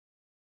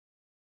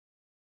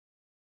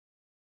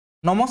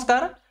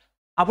নমস্কাৰ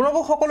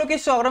আপোনালোক সকলোকে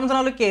স্বাগতম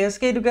জনালো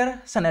KSK Educare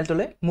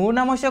চেনেলটোলৈ মোৰ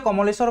নাম হৈছে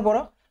কমলেশ্বৰ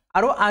বড়ো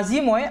আৰু আজি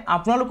মই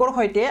আপোনালোকৰ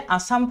সৈতে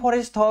আসাম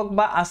ফৰেষ্ট হক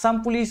বা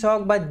আসাম পুলিচ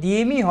হক বা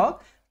DME হক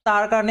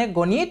তাৰ কাৰণে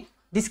গণিত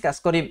ডিসকাস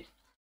কৰিম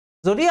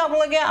যদি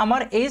আপোনালোকে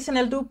আমাৰ এই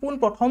চেনেলটো পুন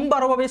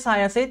প্ৰথমবাৰৰ বাবে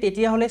চাই আছে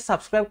তেতিয়া হলে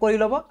সাবস্ক্ৰাইব কৰি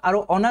লব আৰু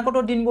অনাগত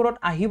দিনবোৰত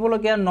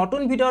আহিবলগীয়া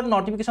নতুন ভিডিওৰ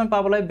নটিফিকেশন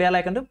পাবলৈ বেল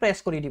আইকনটো প্ৰেছ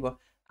কৰি দিব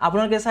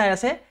আপোনালোকে চাই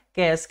আছে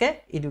KSK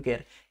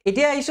Educare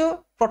এতিয়া আহিছো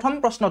প্ৰথম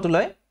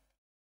প্ৰশ্নটোলৈ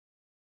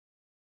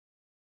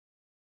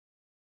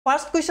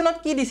First question of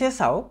key dice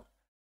how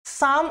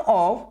sum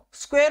of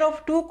square of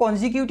two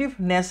consecutive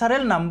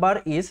natural number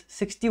is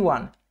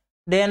 61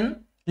 then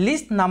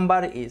least number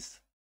is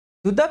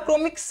দুটা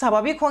ক্ৰমিক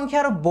স্বাভাৱিক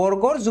সংখ্যাৰ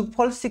বৰ্গৰ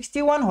যোগফল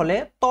 61 হলে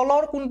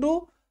তলৰ কোনটো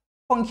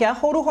সংখ্যা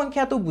সৰু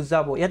সংখ্যাটো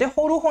বুজাব ইয়াতে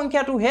সৰু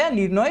সংখ্যাটো হে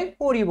নিৰ্ণয়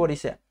কৰিব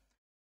দিছে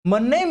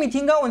মন্নে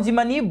মিথিংগা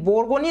অঞ্জিমানি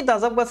বৰ্গনি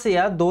দাজব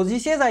গাছেয়া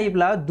দজিছে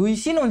যাইবলা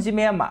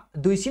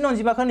দুইচিন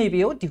অঞ্জিমাখন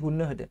নিবিও দিহুন্ন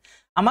হতে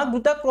আমাক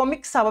দুটা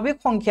ক্ৰমিক স্বাভাৱিক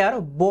সংখ্যাৰ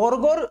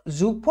বৰ্গৰ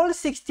যোগফল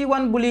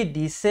 61 বুলি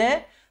দিছে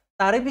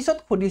তাৰে পিছত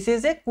খুদিছে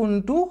যে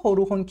কোনটো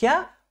সৰু সংখ্যা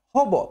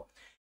হ'ব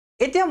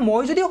এতিয়া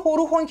মই যদি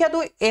সৰু সংখ্যাটো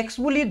x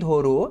বুলি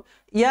ধৰো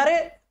ইয়াৰে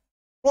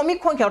ক্ৰমিক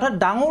সংখ্যা অৰ্থাৎ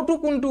ডাঙৰটো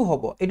কোনটো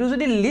হ'ব এটো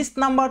যদি লিষ্ট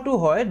নাম্বাৰটো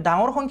হয়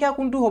ডাঙৰ সংখ্যা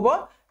কোনটো হ'ব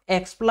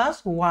x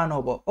 + 1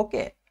 হ'ব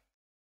ওকে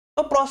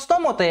তো প্ৰশ্ন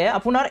মতে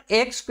আপোনাৰ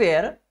x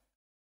square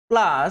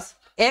plus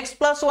x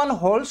 + 1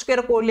 whole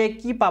square কৰিলে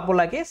কি পাব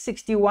লাগে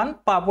 61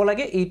 পাব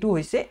লাগে এইটো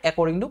হৈছে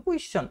according to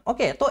question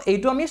ওকে তো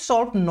এইটো আমি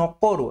সলভ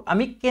নকৰো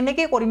আমি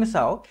কেনেকৈ কৰিম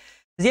চাও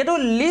যেটো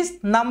লিষ্ট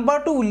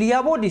নাম্বাৰটো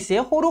উলিয়াব দিছে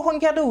সৰু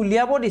সংখ্যাটো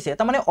উলিয়াব দিছে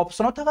তাৰ মানে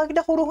অপচনত থকা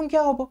কিটা সৰু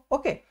সংখ্যা হ'ব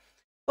ওকে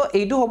তো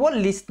এইটো হ'ব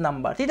লিষ্ট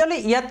নাম্বাৰ তেতিয়ালে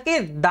ইয়াতকে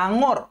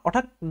ডাঙৰ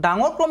অৰ্থাৎ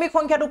ডাঙৰ ক্ৰমিক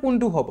সংখ্যাটো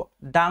কোনটো হ'ব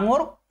ডাঙৰ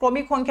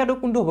ক্ৰমিক সংখ্যাটো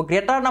কোনটো হ'ব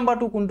গ্ৰেটাৰ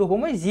নাম্বাৰটো কোনটো হ'ব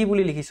মই জি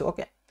বুলি লিখিছো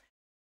ওকে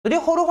যদি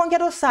সৰু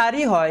সংখ্যাটো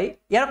 4 হয়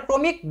ইয়াৰ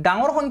ক্ৰমিক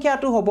ডাঙৰ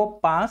সংখ্যাটো হ'ব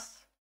 5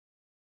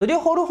 যদি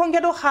সৰু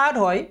সংখ্যাটো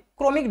 7 হয়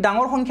ক্ৰমিক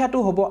ডাঙৰ সংখ্যাটো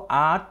হ'ব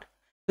 8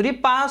 যদি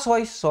 5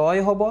 হয়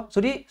 6 হ'ব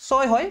যদি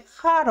 6 হয়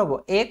 7 হ'ব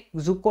এক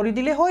যোগ কৰি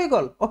দিলে হৈ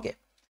গল ওকে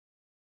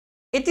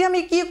এতিয়া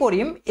আমি কি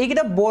কৰিম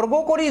এইকিটা বৰ্গ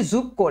কৰি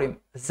যোগ কৰিম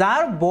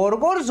যাৰ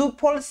বৰ্গৰ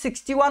যোগফল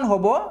 61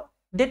 হ'ব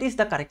that is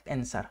the correct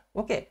answer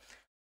okay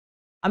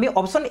আমি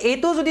অপচন এ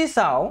টো যদি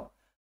চাও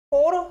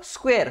 4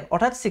 স্কয়াৰ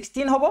অৰ্থাৎ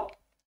 16 হ'ব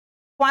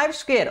 5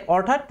 স্কয়াৰ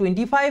অৰ্থাৎ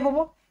 25 হ'ব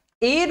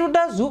এই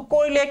দুটা যোগ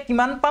কৰিলে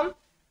কিমান পাম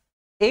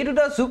এই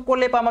দুটা যোগ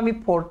কৰিলে পাম আমি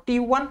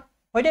 41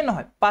 হয়নে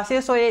নহয়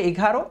 5 6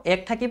 11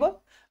 এক থাকিব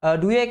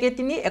 2 1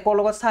 3 একৰ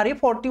লগত 4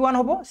 41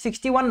 হ'ব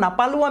 61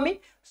 নাপালো আমি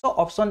সো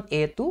অপচন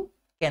এ টো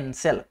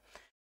ক্যান্সেল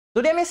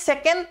যদি আমি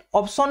সেকেন্ড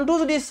অপচনটো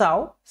যদি চাও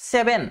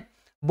 7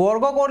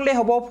 বৰ্গ কৰিলে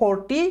হ'ব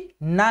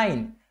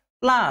 49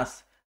 প্লাস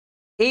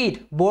 8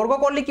 বৰ্গ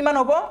কৰিলে কিমান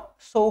হ'ব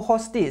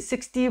 64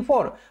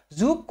 64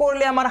 যোগ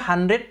কৰিলে আমাৰ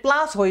 100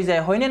 প্লাস হৈ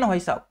যায় হয়নে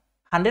নহয় চাও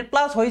 100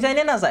 প্লাস হৈ যায়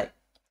নে না যায়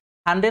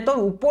 100 ৰ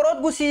ওপৰত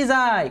গুছি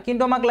যায়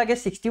কিন্তু আমাক লাগে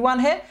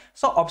 61 হে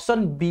সো অপচন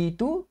বি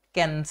টো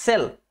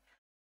ক্যান্সেল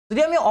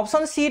যদি আমি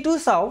অপচন সি টো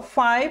চাও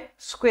 5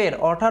 স্কয়াৰ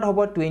অৰ্থাৎ হ'ব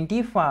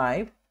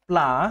 25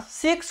 প্লাস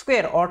 6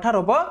 স্কয়াৰ অৰ্থাৎ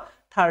হ'ব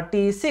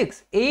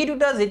 36 এই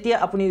দুটা যেতিয়া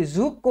আপুনি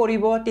যোগ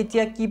কৰিব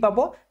তেতিয়া কি পাব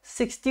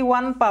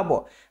 61 পাব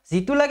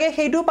যেটো লাগে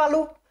সেইটো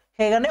পালো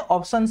হেগানে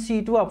অপচন সি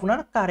টো আপোনাৰ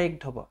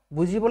কাৰেক্ট হ'ব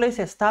বুজিবলৈ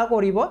চেষ্টা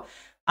কৰিব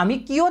আমি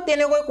কিয়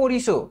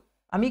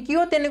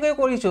তেনেকৈ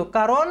কৰিছো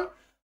কাৰণ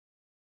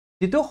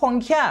যেটো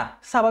সংখ্যা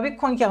স্বাভাৱিক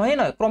সংখ্যা হয়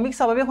নহয় ক্ৰমিক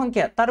স্বাভাৱিক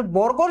সংখ্যা তাৰ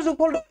বৰ্গৰ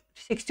যোগফল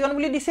 61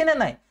 বুলি দিছে নে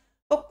নাই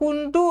তো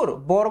কোনটোৰ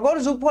বৰ্গৰ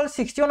যোগফল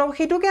 61 হ'ব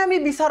হেতুকে আমি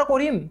বিচাৰ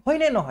কৰিম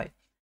হয়নে নহয়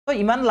তো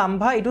ইমান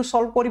লম্বা এটো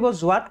সলভ কৰিব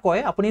যোৱাত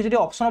কয় আপুনি যদি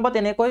অপচন বা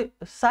তেনেকৈ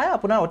চাই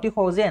আপোনাৰ অতি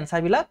সহজে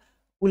এনসাৰ বিলাক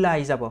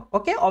উলাই যাব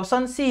okay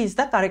option C is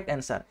the correct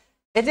answer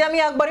এতিয়া আমি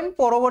আগবাৰিম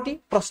পৰৱৰ্তী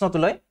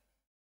প্ৰশ্নটোলৈ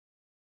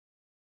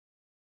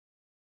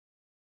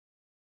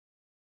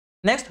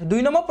নেক্সট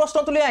 2 নম্বৰ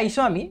প্ৰশ্নটোলৈ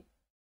আইছো আমি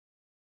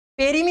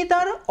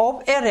perimeter of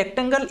a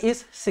rectangle is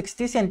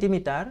 60 cm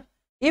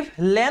if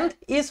length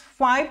is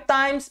 5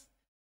 times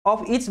of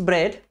its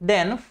breadth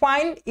then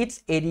find its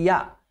area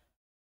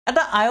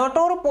এটা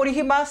আয়তৰ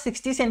পৰিসীমা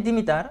 60 cm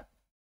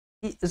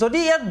যদি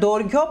ইয়াৰ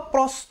দৈৰ্ঘ্য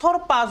প্ৰস্থৰ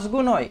 5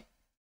 গুণ হয়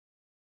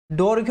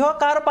দৈৰ্ঘ্য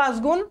কাৰ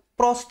 5 গুণ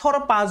প্ৰস্থৰ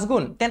 5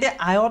 গুণ তেন্তে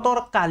আয়তৰ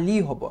কালি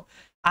হ'ব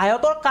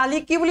আয়তৰ কালি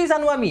কি বুলি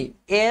জানো আমি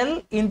l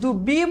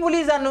 * b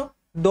বুলি জানো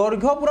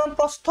দৈৰ্ঘ্য পূৰণ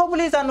প্ৰস্থ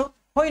বুলি জানো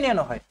হয় নে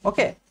নহয়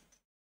ওকে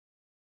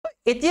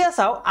এতিয়া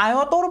চাও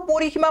আয়তৰ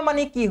পৰিসীমা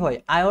মানে কি হয়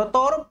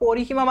আয়তৰ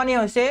পৰিসীমা মানে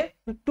হৈছে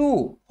 2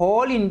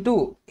 হোল ইনটু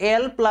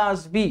l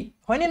 + b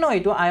হয়নে নহয়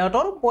এটো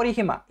আয়তৰ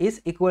পৰিসীমা is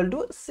equal to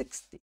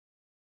 60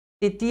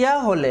 তেতিয়া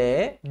হলে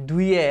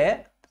 2 এ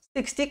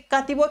 60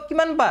 কাটিব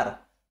কিমান বাৰ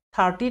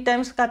 30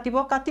 টাইমছ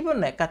কাটিব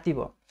নাই কাটিব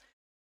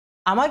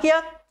আমাক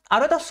ইয়াক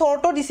আৰু এটা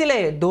শৰ্ত দিছিলে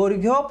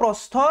দৈৰ্ঘ্য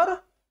প্ৰস্থৰ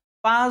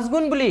 5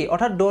 গুণ বুলি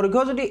অৰ্থাৎ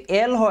দৈৰ্ঘ্য যদি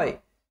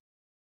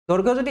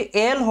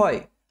l হয়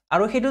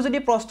আৰু হেতু যদি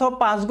প্ৰস্থ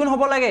 5 গুণ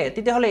হ'ব লাগে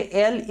তেতিয়া হলে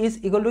l is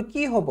equal to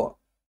কি হ'ব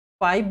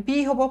 5b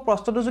হ'ব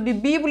প্ৰস্থটো যদি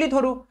b বুলি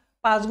ধৰো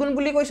 5 গুণ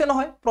বুলি কৈছে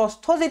নহয়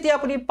প্ৰস্থ যেতিয়া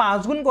আপুনি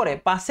 5 গুণ কৰে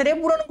 5 ৰে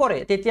পূৰণ কৰে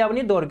তেতিয়া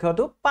আপুনি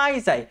দৈৰ্ঘ্যটো পাই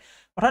যায়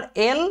অৰ্থাৎ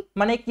l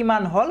মানে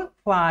কিমান হল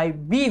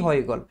 5b হৈ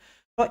গল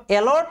তো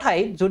l ৰ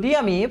ঠাইত যদি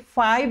আমি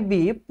 5b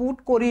পুট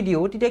কৰি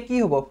দিও তেতিয়া কি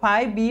হ'ব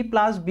 5b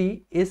 + b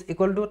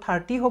 =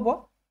 30 হ'ব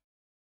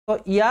তো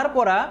ইয়াৰ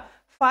পৰা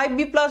 5b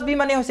 + b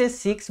মানে হৈছে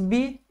 6b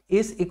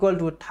 =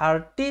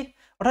 30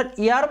 অৰ্থাৎ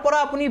ইয়াৰ পৰা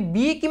আপুনি b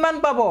কিমান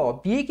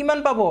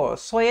পাব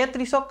 6 এ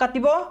 30ক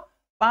কাটিব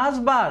 5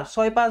 বাৰ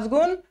 6 5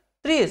 গুণ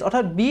 30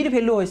 অৰ্থাৎ b ৰ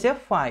ভ্যালু হৈছে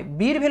 5 b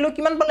ৰ ভ্যালু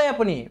কিমান পালে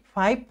আপুনি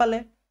 5 পালে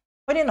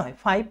হয়নে নহয়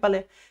 5 পালে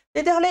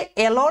তেতিয়া হলে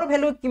l ৰ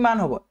ভ্যালু কিমান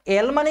হ'ব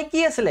l মানে কি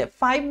আছিল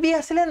 5b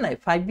আছিল নাই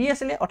 5b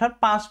আছিল অৰ্থাৎ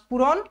 5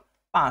 পূৰণ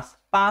 5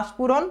 5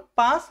 পূৰণ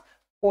 5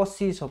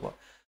 25 হ'ব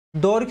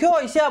দৈৰ্ঘ্য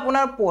হৈছে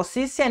আপোনাৰ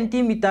 25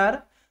 সেন্টিমিটাৰ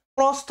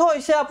প্ৰস্থ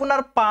হৈছে আপোনাৰ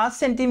 5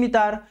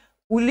 সেন্টিমিটাৰ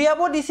উলিয়াব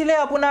দিছিলে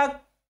আপোনাক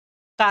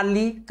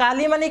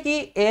কালি মানে কি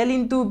l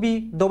 * b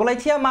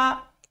ডবলাইথিয়া মা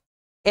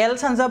l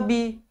সানজা b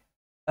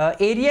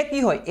এরিয়া কি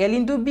হয় l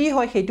 * b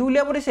হয় হেতু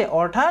উলিয়াব দিছে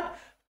অৰ্থাৎ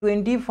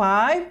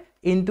 25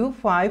 *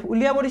 5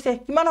 উলিয়াব দিছে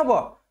কিমান হ'ব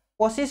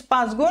 25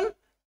 5 গুণ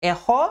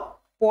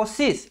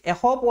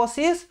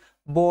 125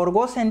 বর্গ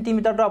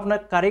সেন্টিমিটাৰটো আপোনাৰ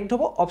কাৰেক্ট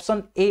হ'ব অপশন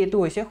এ টো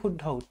হৈছে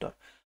শুদ্ধ উত্তৰ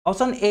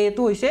অপশন এ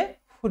টো হৈছে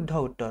শুদ্ধ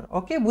উত্তৰ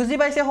ওকে বুজি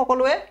পাইছে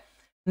সকলোৱে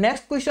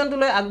নেক্সট কোৱেশ্চনটো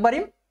লৈ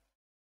আগবাঢ়িম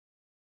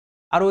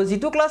আৰু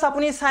যেটো ক্লাস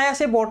আপুনি চাই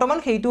আছে বৰ্তমান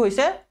হেতু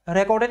হৈছে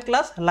ৰেকৰ্ডেড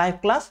ক্লাস লাইভ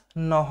ক্লাস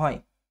নহয়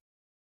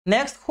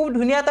নেক্সট খুব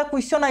ধুনিয়া এটা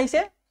কোৱেশ্চন আহিছে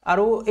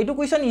আৰু এটো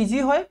কোৱেশ্চন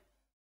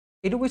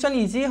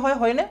ইজি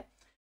হয়নে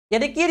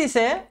ইয়াতে কি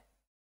দিছে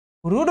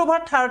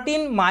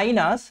 √13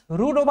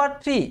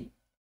 -√3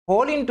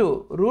 হোল ইনটু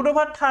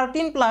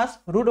 √13 +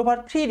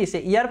 √3 দিছে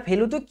ইয়াৰ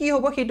ভ্যালুটো কি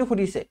হ'ব হেতু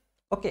খুদিছে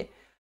ওকে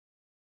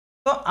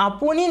তো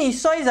আপুনি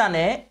নিশ্চয়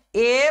জানে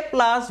a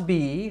 + b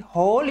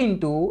whole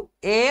into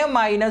a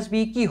 - b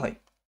কি হয়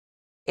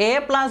a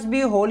 + b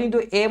whole into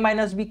a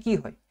 - b কি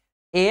হয়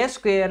a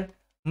স্কয়ার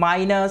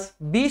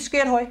 - b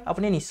স্কয়ার হয়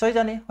আপুনি নিশ্চয়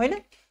জানে হয়নে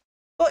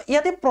তো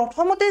ইয়াতে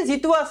প্ৰথমতে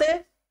যেটো আছে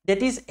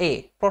that is a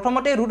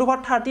প্ৰথমতে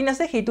 √13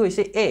 আছে হেতু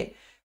হৈছে a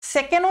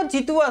সেকেন্ডত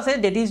যেটো আছে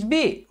that is b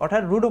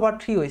অৰ্থাৎ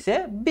 √3 হৈছে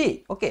b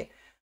ওকে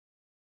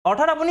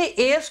অৰ্থাৎ আপুনি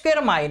a স্কয়াৰ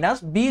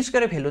 - b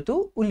স্কয়াৰ ভ্যালুটো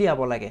উলিয়াব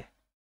লাগে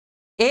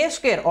a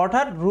স্কয়াৰ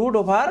অৰ্থাৎ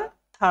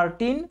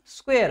 √13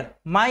 স্কয়াৰ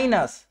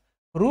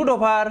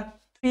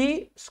 -√3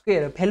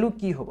 স্কয়াৰ ভ্যালু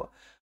কি হ'ব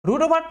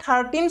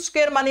 √13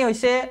 স্কয়াৰ মানে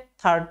হৈছে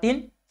 13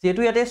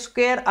 যেটো ইয়াতে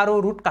স্কয়াৰ আৰু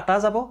ৰুট কাটা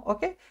যাব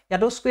ওকে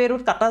ইয়াটো স্কয়াৰ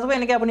ৰুট কাটা যাব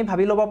এনেকৈ আপুনি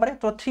ভাবি ল'ব পাৰে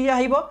তো 3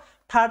 আহিব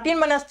 13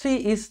 - 3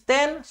 is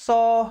 10 so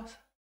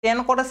 10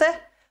 কত আছে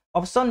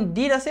অপশন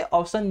ডি আছে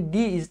option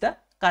D is the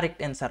correct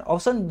answer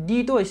option D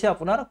টো হৈছে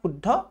আপোনাৰ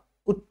শুদ্ধ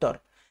উত্তৰ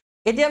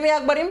এতিয়া আমি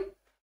আগবাঢ়িম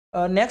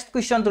নেক্সট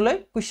কোৱেশ্চনটো লৈ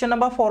কোৱেশ্চন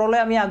নম্বৰ 4 লৈ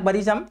আমি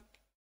আগবাঢ়ি যাম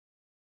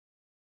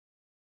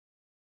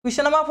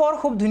কোৱেশ্চন নম্বৰ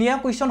 4 খুব ধুনিয়া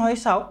কোৱেশ্চন হয়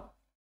চাও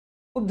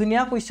খুব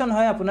ধুনিয়া কোৱেশ্চন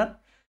হয় আপোনাৰ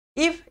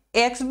if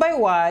x by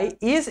y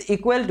is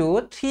equal to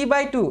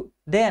 3/2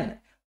 then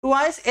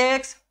twice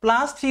x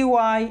plus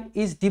 3y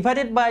is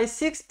divided by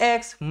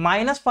 6x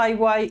minus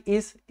 5y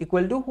is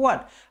equal to what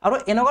আৰু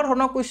এনেকুৱা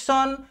ধৰণৰ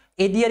কোৱেশ্চন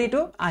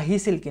এডিআৰিটো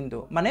আহিছিল কিন্তু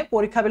মানে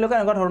পৰীক্ষা বিলাকে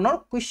এনেকুৱা ধৰণৰ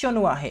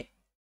কোৱেশ্চনো আহে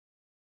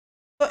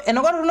তো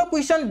এনেকুৱা ধৰণৰ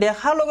কোৱেশ্চন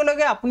দেখাৰ লগে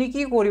লগে আপুনি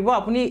কি কৰিব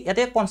আপুনি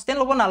ইয়াতে কনস্ট্যান্ট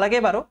লব নালাগে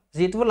বাৰু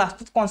যেটো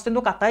লাষ্টত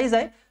কনস্ট্যান্টটো কাটাই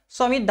যায় সো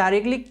আমি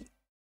ডাইৰেক্টলি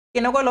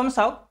কেনেকৈ লম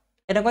চাওক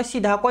এনেকৈ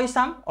সিধা কৈ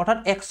চাম অৰ্থাৎ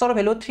x ৰ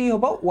ভ্যালু 3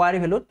 হ'ব y ৰ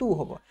ভ্যালু 2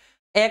 হ'ব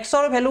x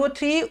ৰ ভ্যালু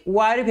 3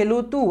 y ৰ ভ্যালু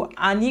 2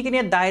 আনি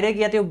কিনে ডাইৰেক্ট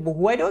ইয়াতে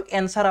বহুৱাই দিওক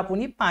आंसर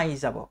আপুনি পাই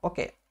যাব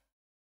ওকে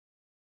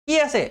কি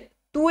আছে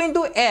 2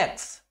 * x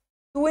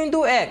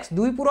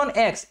 2 পূৰণ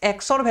x x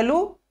ৰ ভ্যালু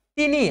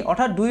 3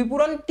 অৰ্থাৎ 2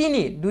 পূৰণ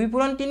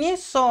 3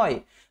 6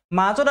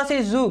 মাজত আছে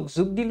যোগ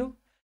দিলু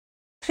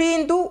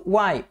 3 *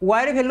 y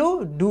y ৰ ভ্যালু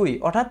 2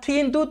 অৰ্থাৎ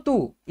 3 * 2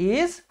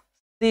 is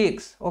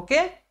 6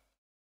 ওকে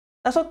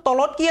তাছত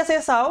তলত কি আছে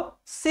চাও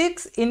 6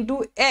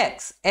 * x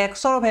x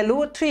ৰ ভ্যালু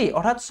 3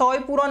 অৰ্থাৎ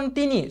 6 পূৰণ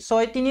 3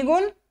 6 3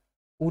 গুণ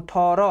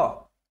 18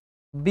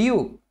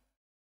 বিয়োগ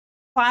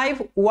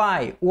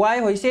 5y y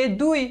হৈছে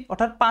 2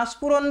 অৰ্থাৎ 5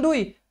 পূৰণ 2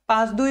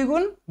 5 2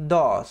 গুণ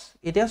 10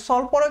 এতিয়া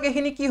সলভ কৰক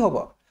এখিনি কি হ'ব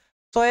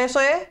 6 6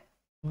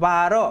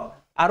 12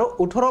 আৰু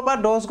 18 পৰা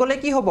 10 গলে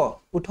কি হ'ব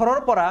 18 ৰ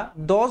পৰা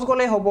 10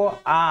 গলে হ'ব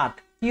 8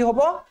 কি হ'ব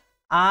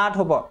 8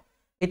 হ'ব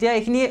এতিয়া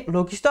এখিনি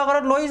লঘিষ্ঠ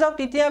আকাৰত লৈ যাওক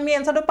তেতিয়া আমি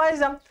आंसरটো পাই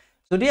যাম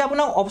যদি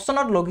আপোনাক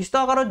অপচনত লঘিষ্ঠ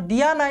আকাৰত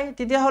দিয়া নাই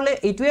তেতিয়া হলে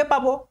এইটোৱে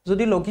পাব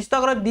যদি লঘিষ্ঠ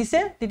আকাৰত দিছে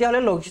তেতিয়া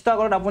হলে লঘিষ্ঠ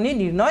আকাৰত আপুনি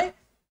নিৰ্ণয়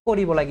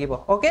কৰিব লাগিব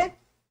ওকে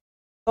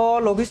তো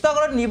লঘিষ্ঠ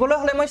আকাৰত নিবলৈ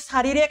হলে মই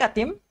 4 ৰে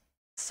কাটিম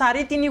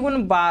 4 3 গুণ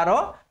 12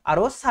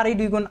 আৰু 4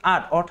 2 গুণ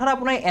 8 অৰ্থাৎ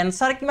আপোনাৰ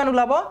आंसर কিমান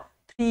ওলাব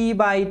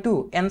 3/2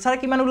 आंसर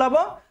কিমান ওলাব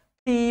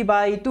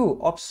 3/2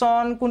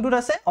 অপচন কোনটোত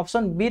আছে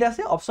অপচন বি ত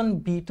আছে অপচন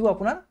বি টো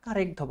আপোনাৰ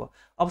কাৰেক্ট হ'ব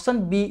option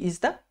B is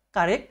the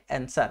correct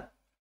answer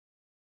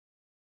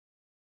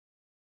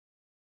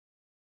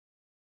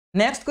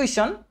next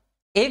question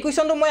এই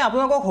কোৱেশ্চনটো মই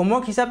আপোনালোকক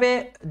হোমৱৰ্ক হিচাপে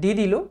দি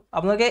দিলো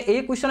আপোনালোকে এই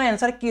কোৱেশ্চনৰ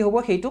आंसर কি হ'ব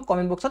হেতু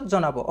কমেন্ট বক্সত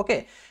জনাব ওকে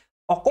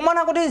অকমান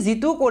আগতে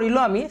যেটো কৰিলো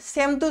আমি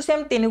সেম টু সেম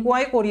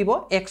তেনেকুৱাই কৰিব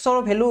x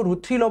ৰ ভ্যালু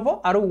 √3 লব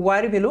আৰু y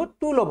ৰ ভ্যালু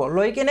 2 লব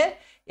লৈ কেনে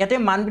ইয়াতে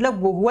মানবিলাক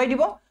বহুৱাই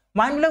দিব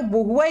মানবিলাক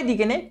বহুৱাই দি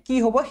কেনে কি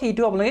হ'ব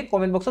সেইটো আপোনালোকে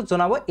কমেন্ট বক্সত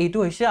জনাব এইটো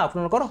হৈছে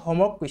আপোনালোকৰ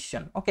হোমৱৰ্ক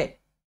কোৱেশ্চন ওকে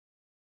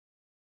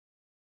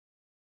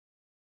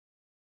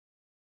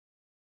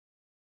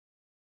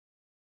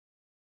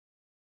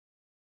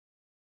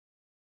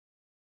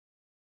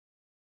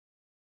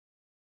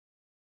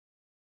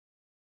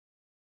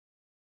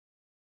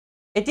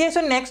এতিয়া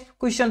আছে নেক্সট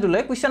কোৱেশ্চন টু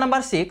লৈ question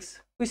number 6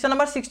 question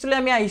number 6 two লৈ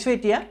আমি আইছো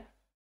এতিয়া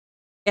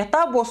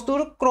এটা বস্তুৰ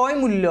ক্ৰয়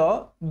মূল্য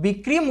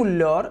বিক্ৰী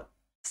মূল্যৰ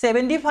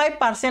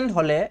 75%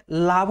 হলে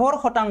লাভৰ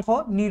শতাংশ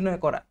নিৰ্ণয়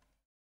কৰা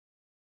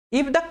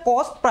if the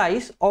cost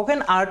price of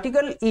an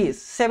article is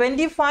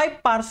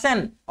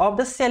 75% of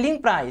the selling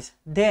price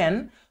then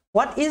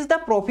what is the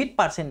profit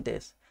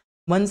percentage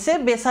मनसे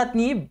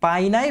बेसादनि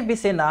बायनाय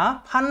बेसेना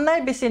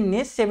फाननाय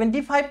बेसेननि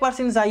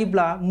 75%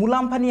 जायोब्ला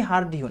मुलाम्फानि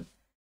हार दिहुन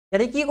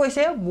यारे কি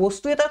কৈছে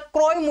বস্তু এটা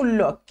ক্ৰয় মূল্য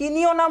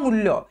কিনি অনা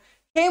মূল্য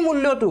সেই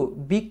মূল্যটো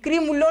বিক্ৰী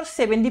মূল্যৰ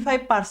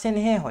 75%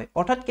 হে হয়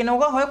অৰ্থাৎ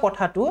কেনেকুৱা হয়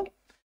কথাটো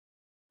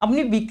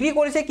আপুনি বিক্ৰী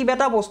কৰিছে কিবা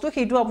এটা বস্তু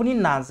সেইটো আপুনি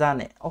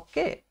নাজানে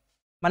ওকে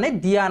মানে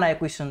দিয়া নাই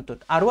কোৱেশ্চনটোত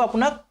আৰু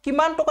আপোনাক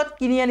কিমান টকাত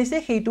কিনি আনিছে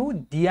সেইটো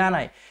দিয়া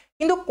নাই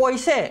কিন্তু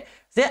কৈছে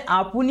যে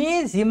আপুনি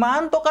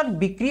যিমান টকাত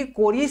বিক্ৰী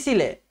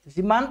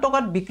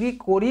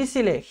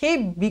কৰিছিলে সেই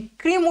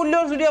বিক্ৰী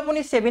মূল্যৰ যদি আপুনি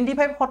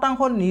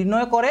 75%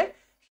 নিৰ্ণয় কৰে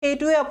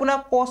এইটোৱে আপোনাৰ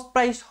কষ্ট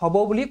প্ৰাইস হ'ব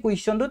বুলি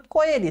কোৱেশ্চনটোত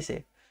কৈয়ে দিছে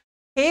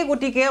এই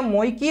গতিকে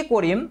মই কি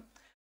কৰিম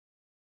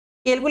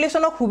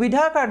ক্যালকুলেশনৰ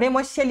সুবিধাৰ কাৰণে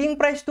মই সেলিং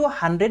প্ৰাইসটো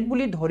 100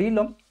 বুলি ধৰি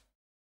লম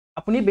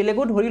আপুনি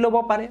বেলেগো ধৰি লব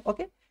পাৰে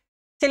ওকে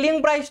সেলিং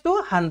প্ৰাইসটো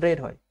 100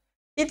 হয়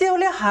তেতিয়া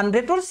হলে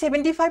 100 ৰ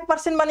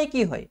 75% মানে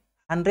কি হয়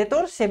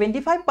 100 ৰ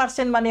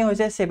 75% মানে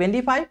হৈছে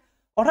 75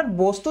 অৰ্থাৎ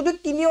বস্তুটো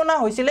কিনি অনা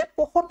হৈছিল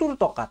 75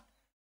 টকাত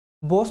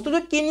বস্তুটো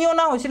কিনি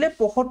অনা হৈছিল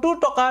 75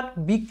 টকাত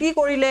বিক্ৰী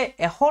কৰিলে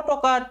 100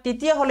 টকাত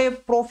তেতিয়া হলে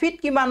প্ৰফিট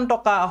কিমান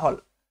টকা হল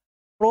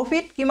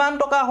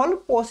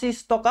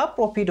 25 টকা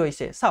প্ৰফিট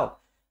হৈছে চাও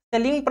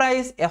সেলিং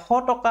প্ৰাইস 100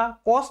 টকা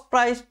কষ্ট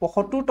প্ৰাইস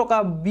 75 টকা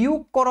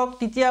বিয়োগ কৰক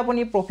তেতিয়া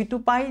আপুনি প্ৰফিটটো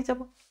পাই যাব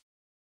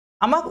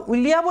আমাক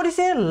উলিয়াব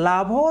দিছে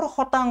লাভৰ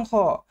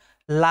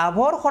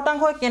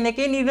শতাংশ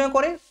কেনেকৈ নিৰ্ণয়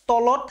কৰে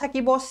তলত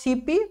থাকিব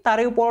সিপি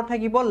তাৰে ওপৰত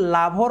থাকিব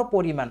লাভৰ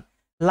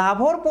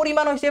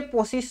পৰিমাণ হৈছে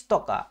 25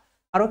 টকা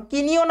আৰু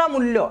কিনি অনা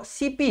মূল্য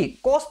সিপি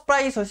কষ্ট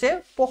প্ৰাইস হৈছে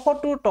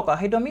 75 টকা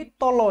হেতু আমি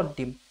তলত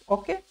দিম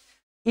ওকে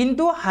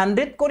ইনটু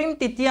 100 কৰিম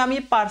তেতিয়া আমি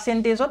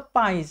পাৰ্চেন্টেজত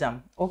পাই যাম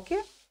ওকে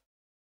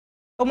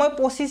তো মই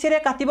 25 ৰে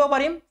কাটিব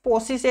পাৰিম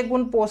 25 *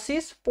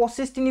 25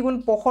 25 3 *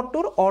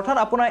 75 অৰ্থাৎ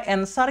আপোনাৰ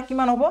आंसर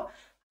কিমান হ'ব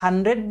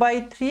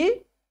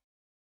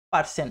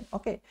 100/3%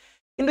 ওকে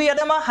কিন্তু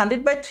ইয়াতে আমাৰ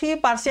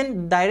 100/3%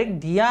 ডাইৰেক্ট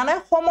দিয়া নাই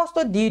সমস্ত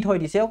দি থৈ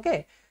দিছে ওকে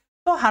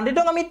তো 100 ক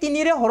আমি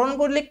 3 ৰে হৰণ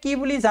কৰিলে কি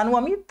বুলি জানো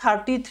আমি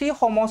 33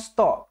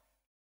 সমস্ত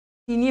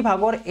 3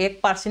 ভাগৰ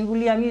 1%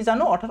 বুলি আমি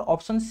জানো অৰ্থাৎ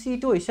অপচন সি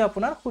টো হৈছে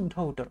আপোনাৰ শুদ্ধ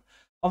উত্তৰ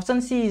option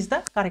C is the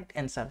correct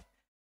answer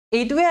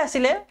এইটোৱে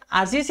আছিল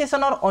আজিৰ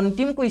সেশনৰ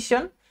অন্তিম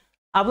কোৱেশ্চন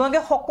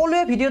আপোনালোকে সকলোৱে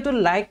ভিডিওটো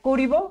লাইক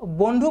কৰিব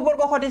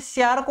বন্ধুবৰ্গৰ সৈতে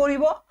শেয়াৰ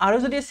কৰিব আৰু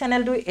যদি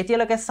চেনেলটো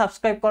এতিয়ালৈকে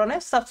সাবস্ক্ৰাইব কৰা নাই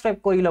সাবস্ক্ৰাইব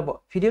কৰি লব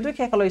ভিডিওটো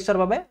শেষলৈ চোৱাৰ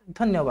বাবে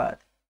ধন্যবাদ